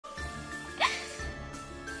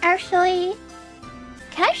Actually,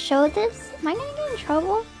 can I show this? Am I gonna get in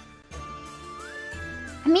trouble?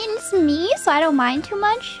 I mean, it's me, so I don't mind too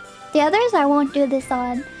much. The others I won't do this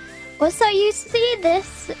on. Well, so you see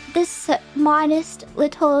this modest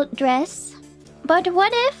little dress. But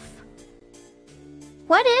what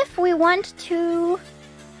if we want to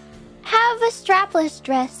have a strapless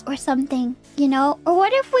dress or something, you know? Or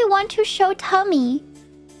what if we want to show tummy?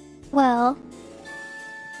 Well,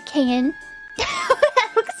 can.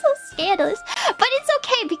 That looks so scandalous. But it's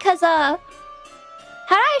okay because, how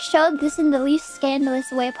do I show this in the least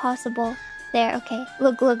scandalous way possible? There, okay.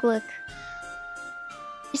 Look.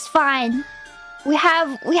 It's fine. We're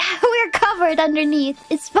covered underneath.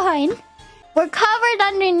 It's fine. We're covered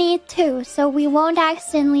underneath too, so we won't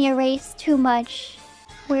accidentally erase too much.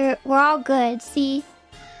 We're all good, see?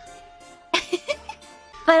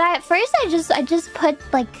 But at first I just put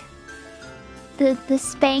like the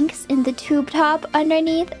Spanx in the tube top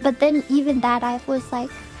underneath, but then even that I was like,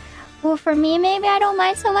 well, for me maybe I don't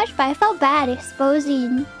mind so much, but I felt bad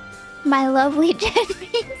exposing my lovely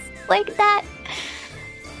Jennies like that.